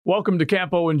Welcome to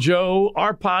Campo and Joe,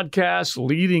 our podcast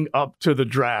leading up to the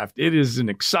draft. It is an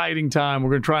exciting time. We're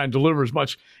going to try and deliver as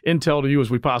much intel to you as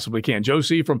we possibly can. Joe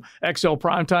C. from XL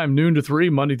Primetime, noon to 3,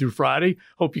 Monday through Friday.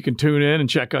 Hope you can tune in and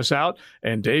check us out.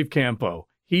 And Dave Campo.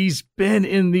 He's been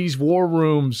in these war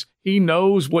rooms. He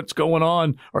knows what's going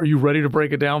on. Are you ready to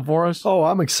break it down for us? Oh,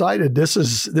 I'm excited. This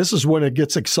is when it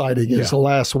gets exciting. Is the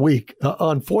last week.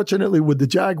 Unfortunately, with the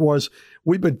Jaguars,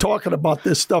 we've been talking about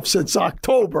this stuff since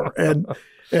October, and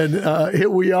here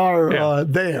we are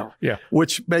there,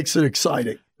 which makes it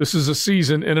exciting. This is a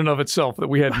season in and of itself that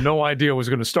we had no idea was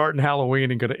going to start in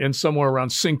Halloween and going to end somewhere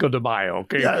around Cinco de Mayo.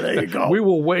 Okay, yeah, there you go. We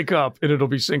will wake up and it'll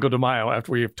be Cinco de Mayo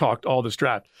after we have talked all this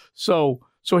draft. So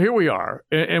here we are,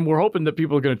 and we're hoping that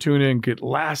people are going to tune in, get a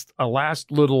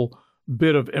last little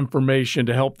bit of information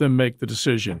to help them make the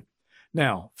decision.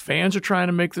 Now, fans are trying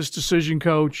to make this decision,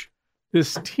 Coach.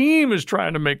 This team is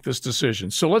trying to make this decision.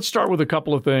 So let's start with a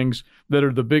couple of things that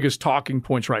are the biggest talking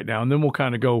points right now, and then we'll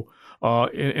kind of go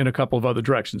in a couple of other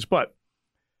directions. But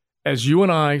as you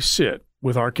and I sit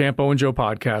with our Campo and Joe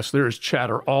podcast, there is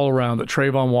chatter all around that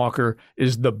Travon Walker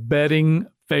is the betting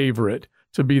favorite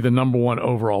to be the number one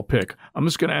overall pick. I'm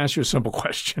just going to ask you a simple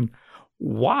question.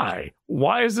 Why?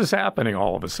 Why is this happening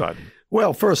all of a sudden?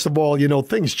 Well, first of all,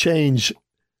 things change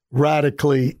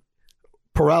radically.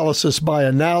 Paralysis by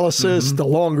analysis. Mm-hmm. The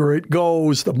longer it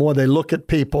goes, the more they look at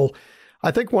people.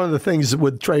 I think one of the things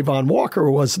with Travon Walker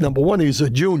was, number one, he's a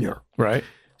junior. Right.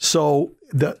 So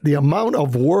the amount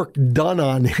of work done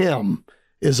on him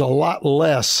is a lot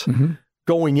less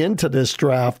going into this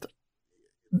draft,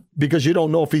 because you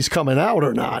don't know if he's coming out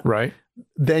or not, right?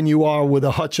 Than you are with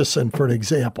a Hutchinson, for an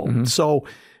example. Mm-hmm. So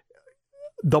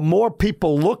the more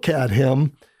people look at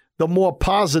him, the more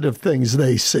positive things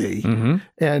they see. Mm-hmm.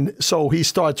 And so he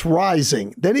starts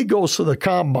rising. Then he goes to the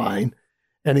combine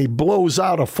and he blows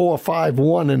out a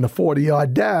 4.51 in the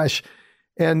 40-yard dash.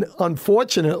 And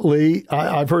unfortunately,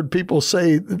 I've heard people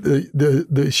say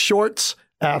the shorts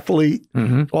athlete,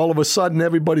 all of a sudden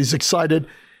everybody's excited.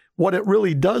 What it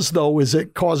really does, though, is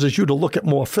it causes you to look at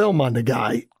more film on the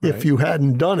guy if you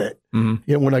hadn't done it,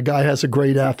 when a guy has a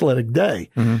great athletic day.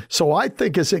 So I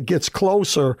think as it gets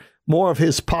closer, more of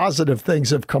his positive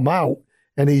things have come out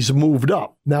and he's moved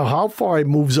up. Now, how far he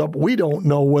moves up, we don't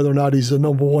know whether or not he's the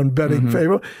number one betting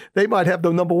favorite. They might have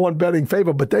the number one betting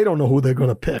favorite, but they don't know who they're going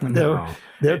to pick. No.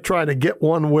 They're trying to get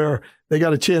one where they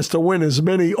got a chance to win as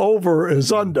many over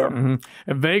as under. And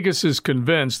Vegas is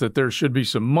convinced that there should be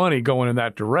some money going in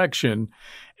that direction.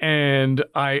 And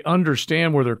I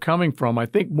understand where they're coming from. I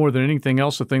think more than anything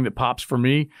else, the thing that pops for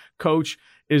me, Coach,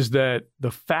 is that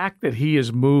the fact that he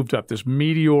has moved up this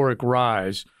meteoric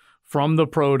rise from the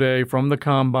pro day, from the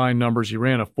combine numbers. He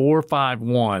ran a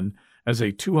 4.51 as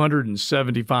a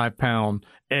 275-pound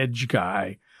edge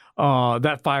guy.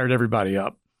 That fired everybody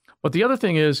up. But the other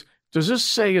thing is, does this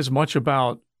say as much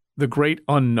about the great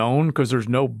unknown because there's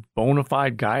no bona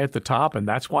fide guy at the top, and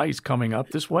that's why he's coming up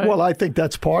this way? Well, I think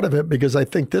that's part of it, because I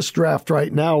think this draft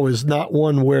right now is not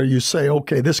one where you say,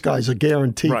 okay, this guy's a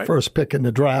guaranteed first pick in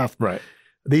the draft. Right.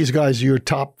 These guys are your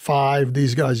top 5.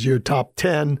 These guys are your top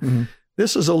 10.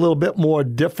 This is a little bit more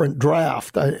different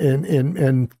draft,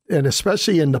 and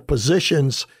especially in the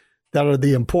positions that are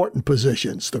the important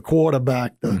positions: the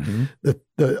quarterback,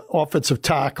 the offensive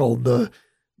tackle,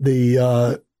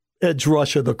 the edge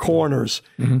rusher, the corners.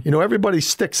 Everybody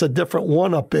sticks a different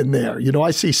one up in there. I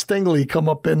see Stingley come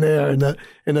up in there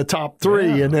in the top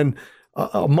 3, and then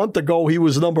a month ago he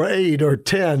was number 8 or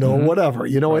 10 or whatever.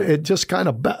 It just kind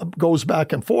of goes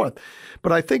back and forth.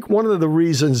 But I think one of the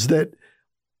reasons that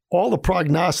all the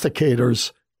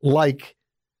prognosticators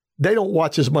they don't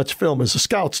watch as much film as the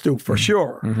scouts do, for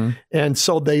sure. And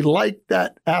so they like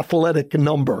that athletic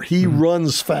number. He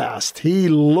runs fast. He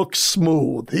looks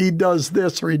smooth. He does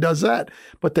this or he does that.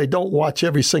 But they don't watch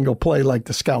every single play like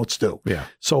the scouts do. Yeah.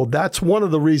 So that's one of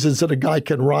the reasons that a guy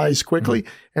can rise quickly.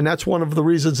 And that's one of the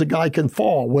reasons a guy can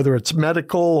fall, whether it's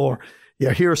medical or you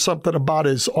hear something about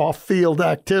his off-field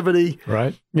activity.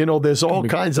 Right. There's all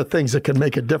kinds of things that can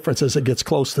make a difference as it gets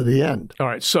close to the end. All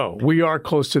right, so we are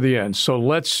close to the end. So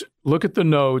let's look at the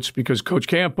notes, because Coach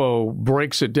Campo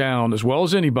breaks it down as well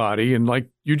as anybody. And like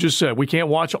you just said, we can't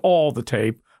watch all the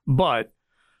tape, but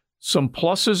some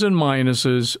pluses and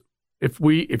minuses,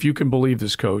 if you can believe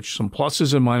this, Coach, some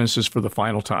pluses and minuses for the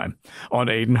final time on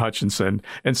Aiden Hutchinson,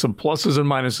 and some pluses and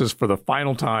minuses for the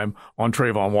final time on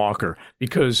Travon Walker,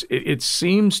 because it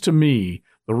seems to me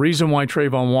the reason why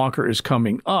Travon Walker is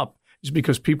coming up is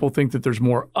because people think that there's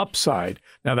more upside.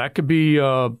 Now, that could be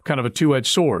kind of a two-edged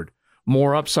sword.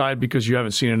 More upside because you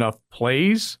haven't seen enough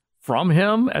plays from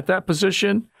him at that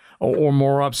position, or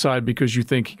more upside because you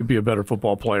think he could be a better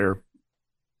football player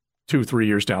 2-3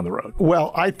 years down the road?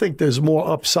 Well, I think there's more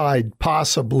upside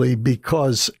possibly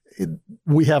because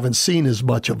we haven't seen as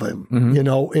much of him,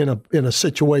 in a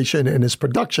situation, and his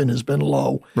production has been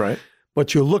low. Right.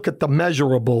 But you look at the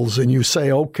measurables and you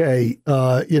say, okay,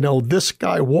 this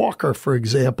guy Walker, for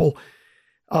example,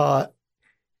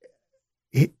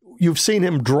 you've seen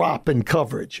him drop in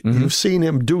coverage. Mm-hmm. You've seen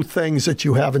him do things that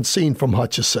you haven't seen from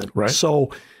Hutchinson. Right.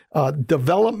 So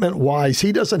development-wise,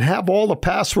 he doesn't have all the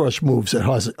pass rush moves that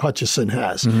Hutchinson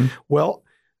has. Mm-hmm. Well,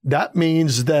 that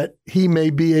means that he may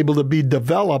be able to be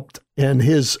developed, and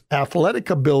his athletic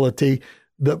ability,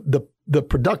 the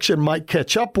production might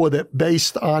catch up with it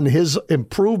based on his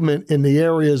improvement in the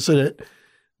areas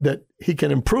that he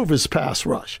can improve his pass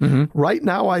rush. Mm-hmm. Right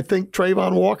now, I think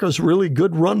Trayvon Walker's a really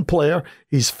good run player.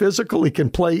 He's physical. He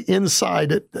can play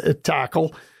inside at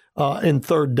tackle in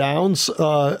third downs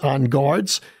on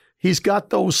guards. He's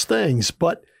got those things.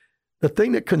 But the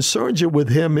thing that concerns you with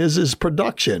him is his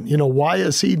production. Why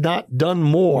has he not done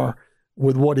more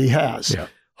with what he has? Yeah.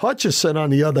 Hutchinson, on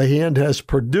the other hand, has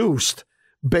produced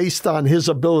based on his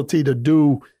ability to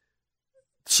do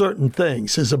certain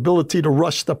things, his ability to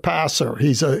rush the passer.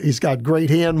 He's got great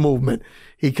hand movement.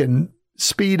 He can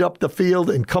speed up the field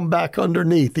and come back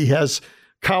underneath. He has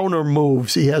counter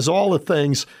moves. He has all the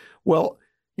things. Well,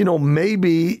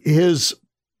 maybe his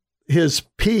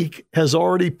peak has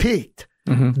already peaked.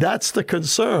 Mm-hmm. That's the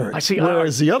concern. I see.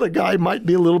 Whereas the other guy might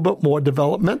be a little bit more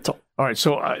developmental. All right,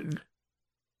 so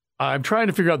I'm trying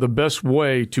to figure out the best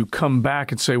way to come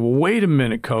back and say, well, wait a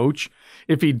minute, coach.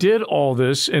 If he did all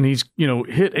this and he's,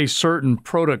 hit a certain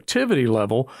productivity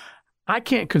level, I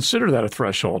can't consider that a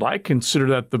threshold. I consider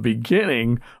that the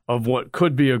beginning of what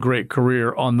could be a great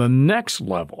career on the next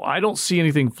level. I don't see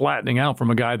anything flattening out from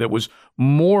a guy that was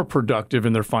more productive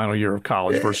in their final year of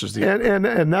college versus the other.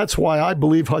 And that's why I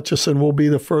believe Hutchinson will be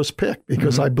the first pick,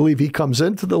 because I believe he comes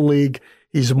into the league,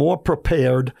 he's more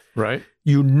prepared. Right.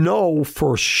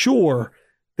 For sure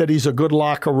that he's a good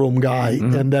locker room guy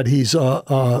and that he's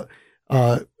a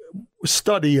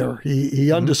studier.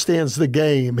 He understands the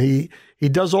game. He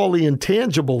does all the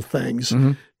intangible things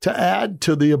to add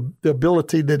to the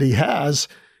ability that he has.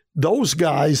 Those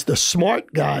guys, the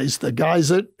smart guys, the guys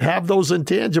that have those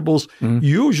intangibles,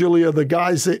 usually are the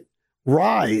guys that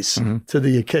rise to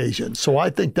the occasion. So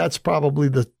I think that's probably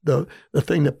the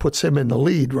thing that puts him in the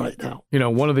lead right now.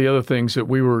 One of the other things that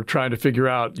we were trying to figure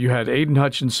out, you had Aiden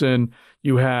Hutchinson,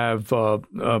 you have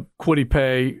Kwity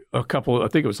Paye I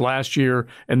think it was last year,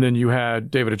 and then you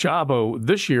had David Ojabo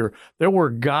this year. There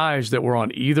were guys that were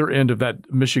on either end of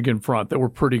that Michigan front that were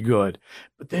pretty good.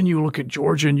 But then you look at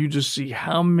Georgia and you just see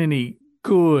how many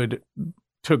good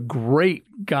to great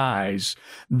guys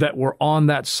that were on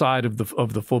that side of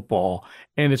the football.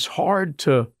 And it's hard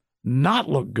to not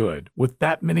look good with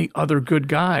that many other good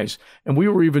guys. And we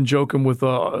were even joking with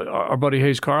our buddy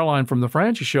Hayes Carline from the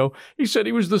Franchi Show. He said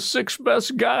he was the sixth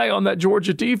best guy on that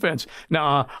Georgia defense.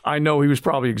 Now, I know he was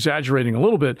probably exaggerating a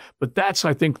little bit, but that's,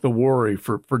 I think, the worry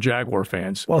for Jaguar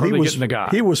fans. Well, he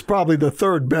was probably the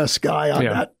third best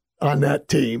guy on that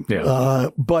team. Yeah.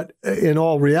 But in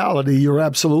all reality, you're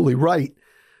absolutely right.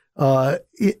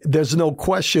 There's no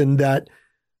question that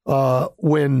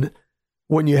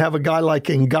when you have a guy like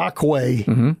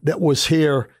Ngakoue that was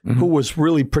here, who was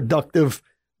really productive,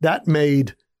 that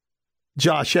made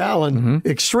Josh Allen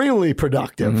extremely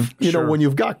productive. When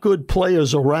you've got good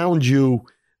players around you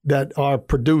that are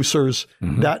producers,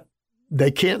 that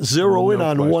they can't zero in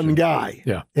on one guy.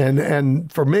 Yeah.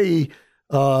 And for me,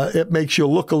 it makes you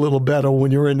look a little better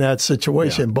when you're in that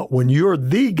situation. Yeah. But when you're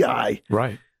the guy,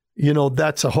 right,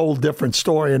 that's a whole different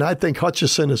story. And I think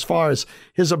Hutchinson, as far as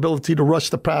his ability to rush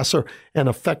the passer and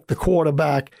affect the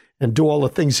quarterback and do all the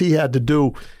things he had to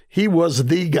do, he was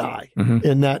the guy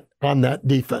on that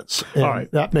defense. And all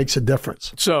right, that makes a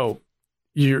difference. So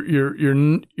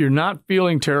you're not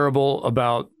feeling terrible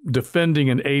about defending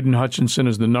an Aiden Hutchinson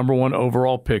as the number one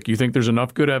overall pick. You think there's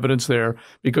enough good evidence there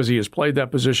because he has played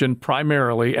that position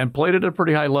primarily and played it at a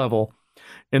pretty high level.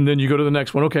 And then you go to the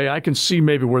next one. Okay, I can see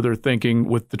maybe where they're thinking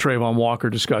with the Trayvon Walker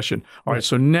discussion. All right,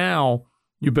 so now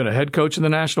you've been a head coach in the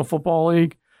National Football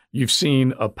League. You've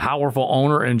seen a powerful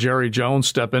owner and Jerry Jones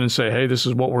step in and say, hey, this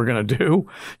is what we're going to do.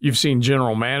 You've seen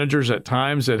general managers at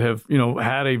times that have,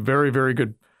 had a very, very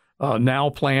good now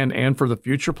plan and for the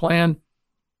future plan.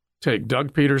 Take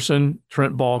Doug Peterson,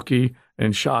 Trent Baalke,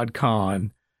 and Shad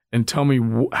Khan and tell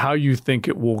me how you think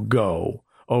it will go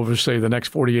over, say, the next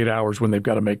 48 hours when they've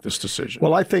got to make this decision.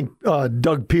 Well, I think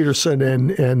Doug Peterson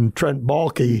and Trent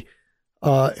Baalke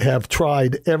have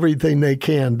tried everything they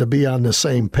can to be on the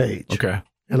same page. Okay.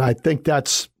 And I think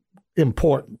that's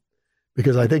important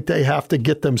because I think they have to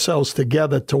get themselves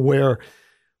together to where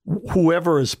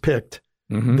whoever is picked,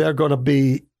 they're going to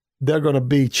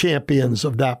be champions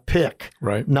of that pick,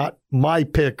 right? Not my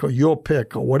pick or your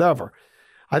pick or whatever.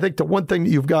 I think the one thing that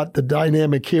you've got the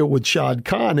dynamic here with Shad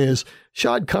Khan is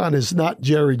not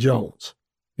Jerry Jones.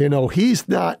 He's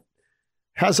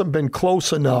hasn't been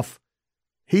close enough.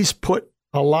 He's put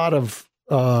a lot of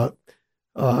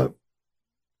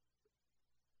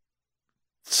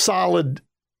solid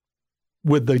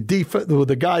with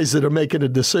the guys that are making the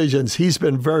decisions. He's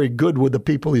been very good with the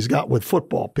people he's got with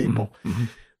football people. Mm-hmm.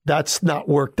 That's not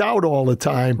worked out all the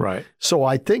time. Right. So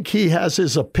I think he has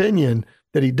his opinion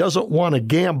that he doesn't want to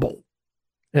gamble.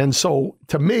 And so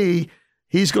to me,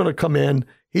 he's going to come in,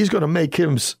 he's going to make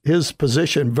his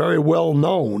position very well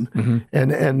known. Mm-hmm.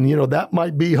 And that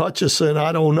might be Hutchinson,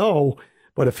 I don't know.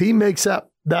 But if he makes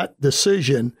that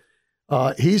decision,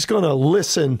 he's going to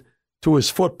listen to his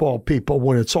football people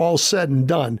when it's all said and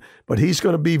done. But he's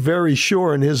going to be very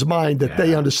sure in his mind that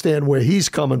they understand where he's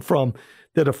coming from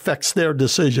that affects their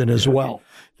decision as well.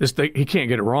 He can't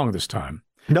get it wrong this time.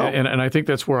 No. And I think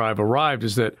that's where I've arrived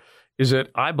is that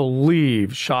I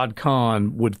believe Shad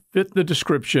Khan would fit the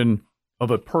description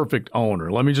of a perfect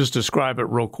owner. Let me just describe it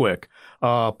real quick.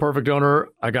 Perfect owner,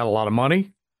 I got a lot of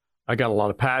money, I got a lot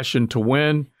of passion to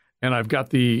win, and I've got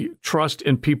the trust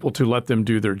in people to let them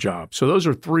do their job. So those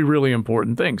are three really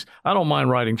important things. I don't mind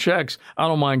writing checks. I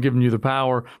don't mind giving you the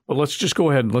power, but let's just go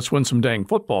ahead and let's win some dang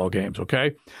football games,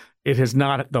 okay? It has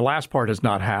not, the last part has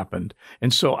not happened.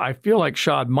 And so I feel like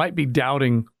Shad might be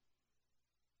doubting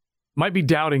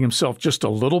himself just a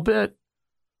little bit.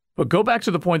 But go back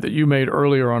to the point that you made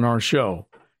earlier on our show.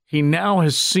 He now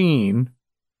has seen,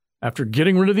 after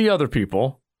getting rid of the other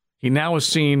people, he now has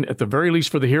seen, at the very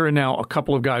least for the here and now, a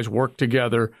couple of guys work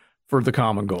together for the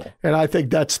common goal. And I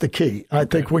think that's the key. I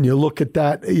think when you look at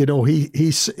that,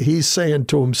 he's saying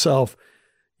to himself,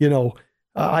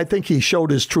 I think he showed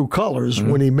his true colors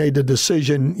when he made the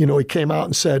decision. He came out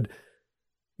and said,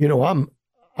 I'm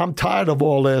tired of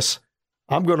all this.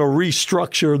 I'm going to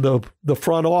restructure the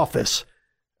front office.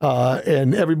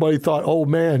 And everybody thought, oh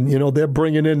man, they're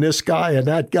bringing in this guy and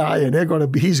that guy, and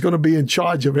he's going to be in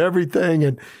charge of everything.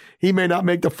 And he may not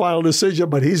make the final decision,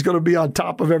 but he's going to be on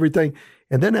top of everything.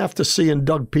 And then after seeing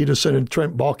Doug Peterson and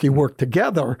Trent Baalke work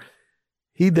together,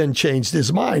 he then changed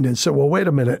his mind and said, well, wait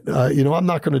a minute, I'm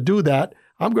not going to do that.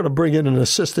 I'm going to bring in an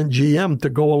assistant GM to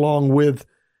go along with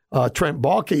Trent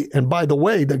Baalke. And by the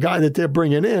way, the guy that they're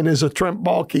bringing in is a Trent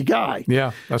Baalke guy.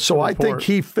 Yeah. That's so I think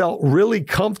he felt really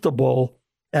comfortable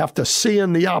after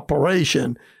seeing the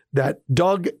operation that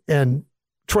Doug and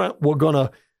Trent were going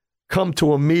to come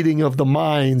to a meeting of the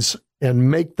minds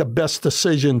and make the best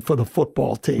decision for the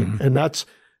football team. Mm-hmm. And that's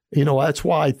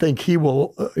why I think he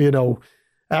will,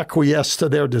 acquiesce to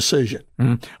their decision.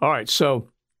 Mm-hmm. All right. So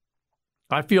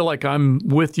I feel like I'm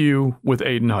with you with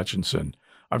Aidan Hutchinson.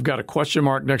 I've got a question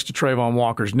mark next to Trayvon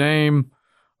Walker's name.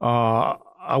 I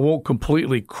won't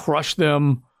completely crush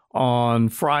them on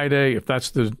Friday if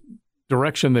that's the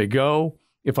direction they go,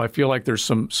 if I feel like there's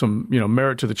some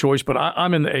merit to the choice. But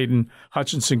I'm in the Aidan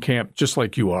Hutchinson camp just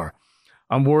like you are.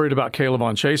 I'm worried about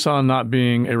K'Lavon Chaisson not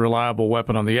being a reliable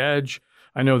weapon on the edge.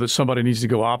 I know that somebody needs to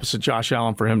go opposite Josh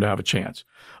Allen for him to have a chance.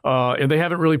 And they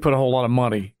haven't really put a whole lot of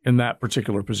money in that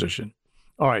particular position.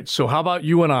 All right, so how about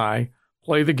you and I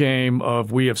play the game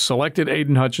of we have selected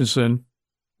Aidan Hutchinson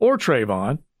or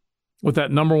Trayvon with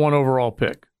that number 1 overall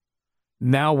pick.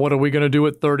 Now what are we going to do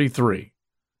at 33?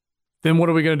 Then what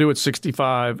are we going to do at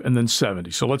 65 and then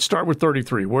 70? So let's start with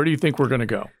 33. Where do you think we're going to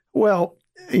go? Well,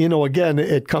 again,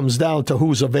 it comes down to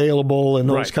who's available and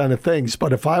those kind of things.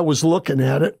 But if I was looking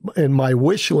at it in my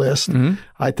wish list,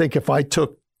 I think if I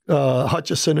took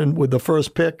Hutchinson with the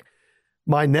first pick,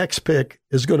 my next pick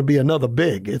is going to be another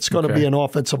big. It's going to be an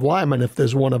offensive lineman if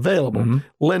there's one available.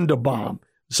 Linderbaum,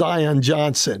 Zion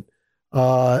Johnson.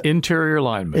 Interior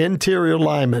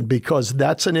lineman, because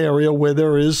that's an area where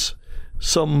there is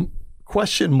some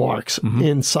question marks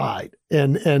inside.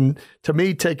 And to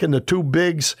me, taking the 2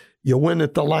 bigs, you win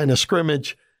at the line of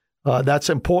scrimmage.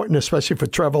 That's important, especially for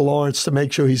Trevor Lawrence, to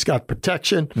make sure he's got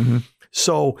protection.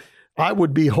 So I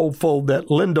would be hopeful that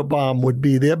Linderbaum would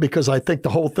be there because I think the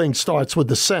whole thing starts with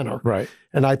the center. Right.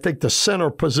 And I think the center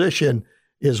position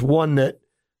is one that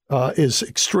is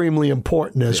extremely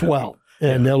important as well.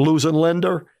 And they're losing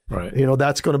Linder. Right.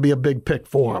 That's going to be a big pick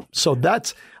for him. So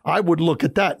I would look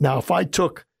at that. Now, if I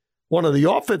took one of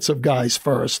the offensive guys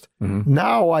first,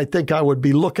 now I think I would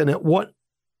be looking at what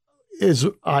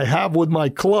I have with my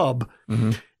club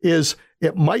is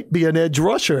it might be an edge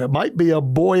rusher. It might be a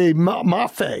Boye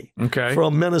Mafe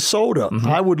from Minnesota.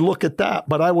 I would look at that,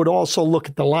 but I would also look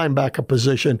at the linebacker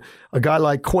position, a guy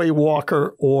like Quay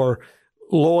Walker or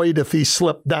Lloyd, if he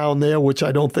slipped down there, which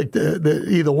I don't think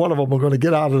either one of them are going to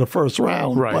get out of the first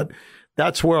round. Right. But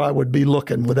that's where I would be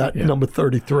looking with that number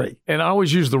 33. And I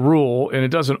always use the rule, and it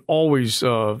doesn't always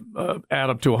add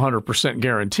up to 100%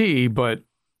 guarantee, but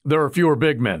there are fewer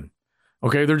big men.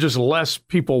 Okay, there are just less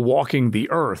people walking the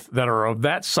earth that are of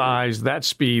that size, that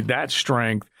speed, that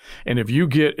strength. And if you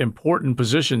get important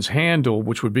positions handled,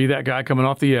 which would be that guy coming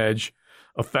off the edge,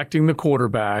 affecting the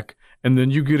quarterback, and then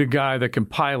you get a guy that can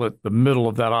pilot the middle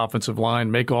of that offensive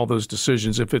line, make all those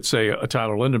decisions. If it's a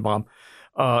Tyler Linderbaum,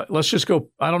 let's just go.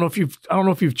 I don't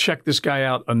know if you've checked this guy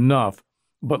out enough,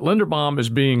 but Linderbaum is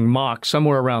being mocked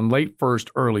somewhere around late first,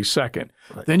 early second.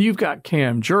 Right. Then you've got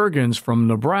Cam Jurgens from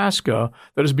Nebraska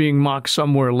that is being mocked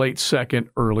somewhere late second,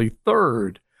 early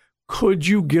third. Could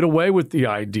you get away with the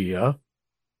idea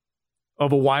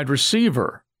of a wide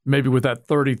receiver, maybe with that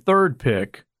 33rd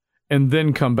pick, and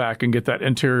then come back and get that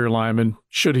interior lineman,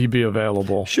 should he be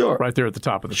available? Sure. Right there at the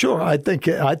top of the Sure. field.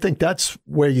 I think that's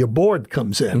where your board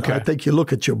comes in. Okay. I think you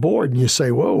look at your board and you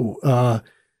say, whoa,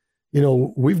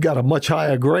 we've got a much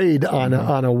higher grade on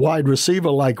a wide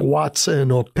receiver like Watson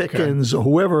or Pickens or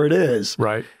whoever it is.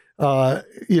 Right. And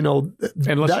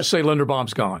let's just say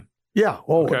Linderbaum's gone. Yeah.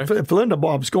 Oh, okay. If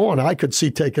Linderbaum's gone, I could see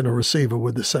taking a receiver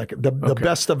with the second, the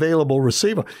best available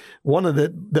receiver. One of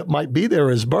that might be there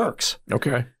is Burks.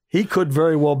 Okay. He could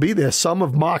very well be there. Some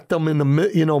have mocked him in the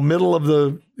middle of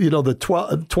the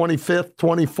 25th,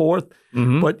 24th.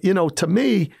 Mm-hmm. But to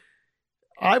me,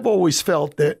 I've always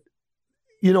felt that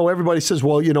everybody says,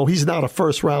 well, he's not a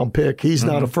first round pick. He's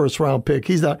not a first round pick.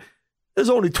 He's not. There's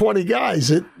only 20 guys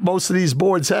that most of these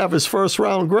boards have as first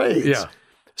round grades. Yeah.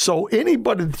 So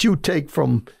anybody that you take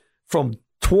from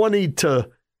 20 to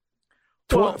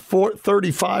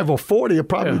 35 or 40 are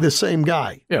probably the same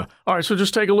guy. Yeah. All right, so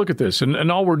just take a look at this. And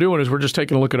all we're doing is we're just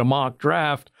taking a look at a mock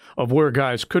draft of where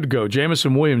guys could go.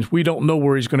 Jamison Williams, we don't know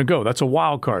where he's going to go. That's a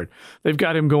wild card. They've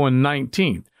got him going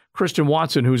 19th. Christian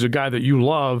Watson, who's a guy that you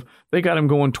love, they got him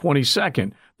going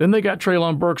 22nd. Then they got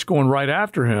Treylon Burks going right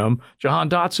after him. Jahan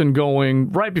Dotson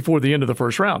going right before the end of the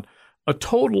first round. A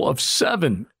total of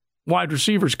 7 wide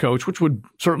receivers coach, which would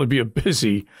certainly be a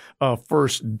busy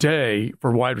first day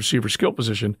for wide receiver skill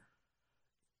position.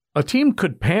 A team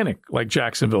could panic like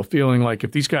Jacksonville, feeling like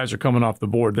if these guys are coming off the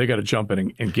board, they got to jump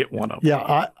in and get one of them.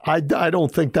 Yeah, I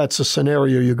don't think that's a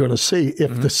scenario you're going to see.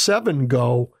 If the 7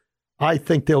 go, I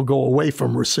think they'll go away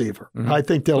from receiver. I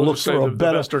think they'll look for a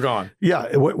better. The best are gone.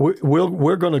 Yeah,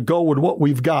 we're going to go with what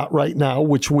we've got right now,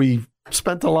 which we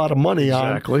spent a lot of money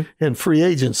on in free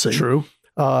agency. True.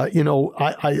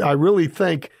 I really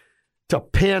think to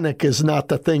panic is not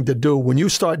the thing to do. When you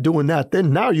start doing that,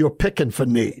 then now you're picking for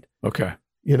need. Okay.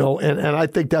 And I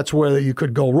think that's where you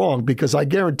could go wrong, because I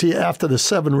guarantee after the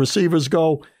 7 receivers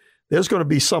go, there's going to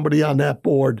be somebody on that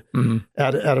board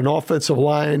at an offensive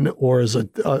line or as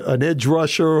an edge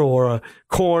rusher or a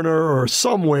corner or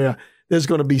somewhere. There's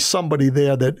going to be somebody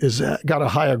there that is got a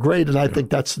higher grade, and I think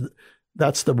that's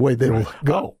the way they will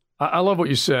go. I love what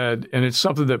you said, and it's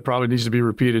something that probably needs to be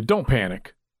repeated. Don't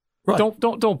panic. Right.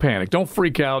 Don't panic. Don't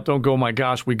freak out. Don't go, my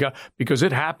gosh, because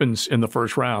it happens in the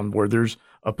first round where there's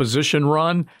a position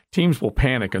run, teams will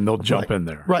panic and they'll jump in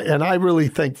there. Right. And I really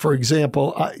think, for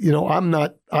example,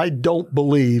 I don't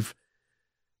believe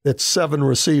that 7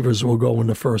 receivers will go in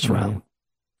the first round.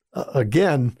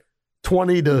 Again,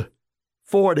 20 to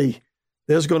 40,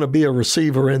 there's going to be a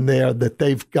receiver in there that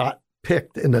they've got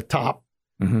picked in the top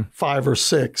 5 or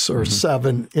 6 or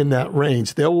 7 in that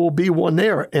range. There will be one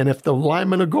there. And if the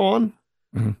linemen are gone,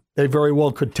 they very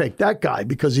well could take that guy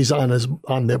because he's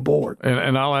on their board.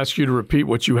 And I'll ask you to repeat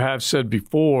what you have said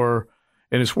before,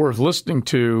 and it's worth listening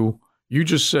to. You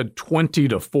just said 20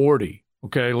 to 40.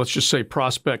 Okay, let's just say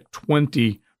prospect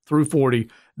 20 through 40.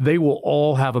 They will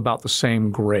all have about the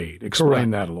same grade. Explain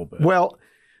that a little bit. Well,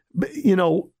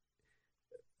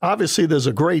 obviously there's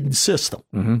a grading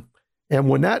system. And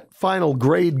when that final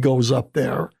grade goes up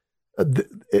there,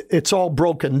 it's all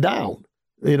broken down.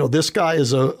 This guy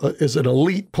is an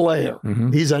elite player.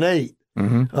 He's an 8.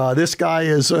 This guy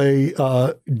is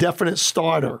a definite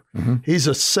starter. He's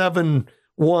a 7-1,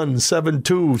 7-2,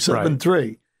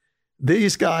 7-3.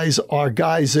 These guys are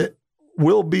guys that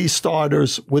will be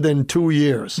starters within 2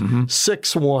 years. 6-1,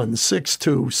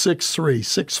 6-2, 6-3,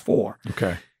 6-4.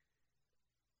 Okay.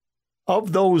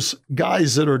 Of those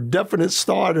guys that are definite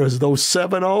starters, those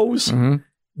 7-0s,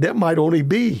 there might only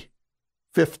be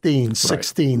 15,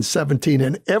 16, 17.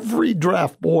 And every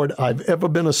draft board I've ever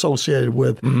been associated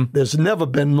with, there's never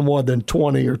been more than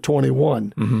 20 or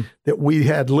 21 that we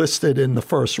had listed in the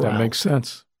first round. That makes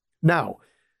sense. Now,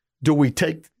 do we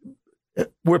take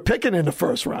we're picking in the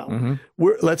first round.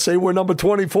 Let's say we're number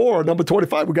 24 or number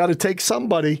 25. We got to take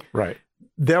somebody. Right.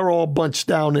 They're all bunched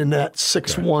down in that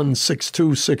 6'1",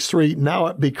 6'2", 6'3". Now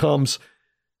it becomes,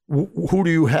 who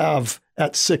do you have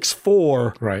at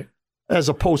 6'4", right, as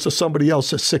opposed to somebody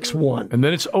else at 6'1"? And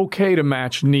then it's okay to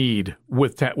match need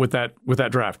with that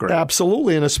draft grade.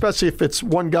 Absolutely, and especially if it's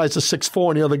one guy's a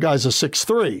 6'4" and the other guy's a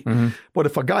 6'3". But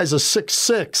if a guy's a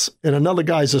 6'6" and another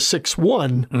guy's a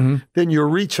 6'1", then you're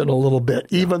reaching a little bit,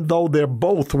 even though they're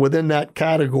both within that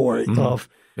category of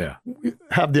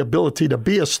have the ability to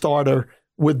be a starter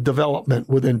with development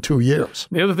within 2 years.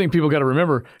 The other thing people got to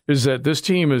remember is that this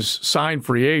team is signed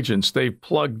free agents. They've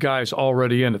plugged guys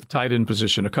already in at the tight end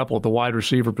position, a couple at the wide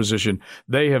receiver position.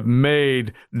 They have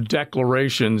made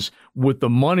declarations with the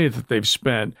money that they've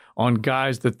spent on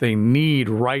guys that they need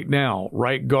right now.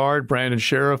 Right guard, Brandon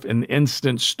Sheriff, an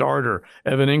instant starter.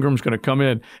 Evan Ingram's going to come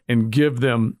in and give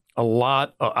them a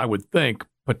lot, I would think,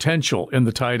 potential in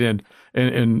the tight end,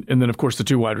 and then, of course, the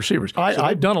two wide receivers. So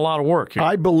I've done a lot of work here.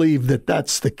 I believe that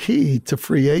that's the key to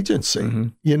free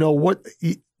agency. You know what?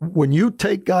 When you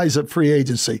take guys at free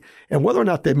agency, and whether or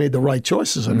not they made the right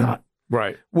choices or not,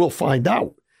 right, we'll find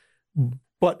out.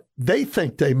 But they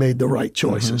think they made the right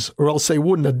choices, or else they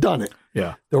wouldn't have done it.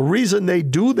 Yeah. The reason they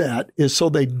do that is so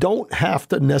they don't have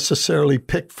to necessarily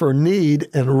pick for need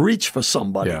and reach for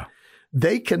somebody. Yeah.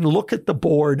 They can look at the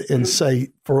board and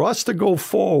say, for us to go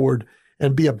forward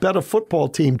and be a better football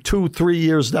team 2-3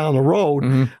 years down the road,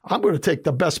 I'm going to take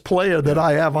the best player that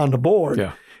I have on the board.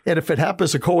 Yeah. And if it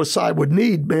happens to coincide with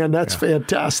need, man, that's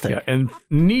fantastic. Yeah. And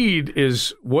need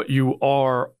is what you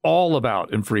are all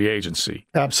about in free agency.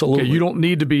 Absolutely. Okay, you don't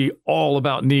need to be all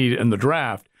about need in the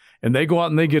draft. And they go out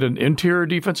and they get an interior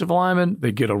defensive lineman.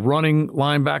 They get a running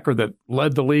linebacker that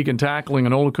led the league in tackling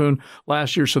in Olakun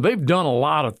last year. So they've done a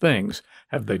lot of things.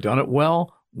 Have they done it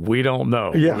well? We don't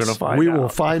know. Yes, we're going to find out. We will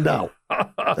find out.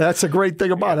 That's a great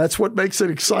thing about it. That's what makes it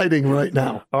exciting right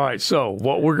now. All right. So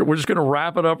what we're just going to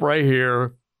wrap it up right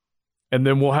here. And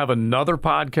then we'll have another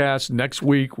podcast next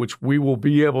week, which we will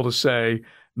be able to say,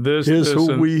 this is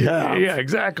who we have. Yeah,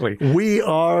 exactly. We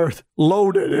are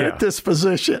loaded at this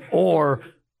position. Or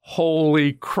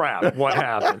holy crap, what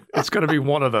happened? It's going to be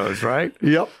one of those, right?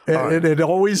 Yep. And it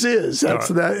always is. That's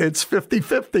that. It's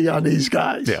 50-50 on these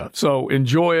guys. Yeah. So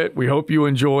enjoy it. We hope you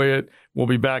enjoy it. We'll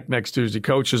be back next Tuesday.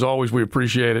 Coach, as always, we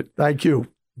appreciate it. Thank you.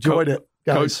 Enjoyed it,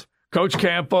 guys. Coach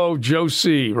Campo, Joe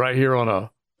C., right here on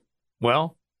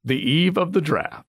the eve of the draft.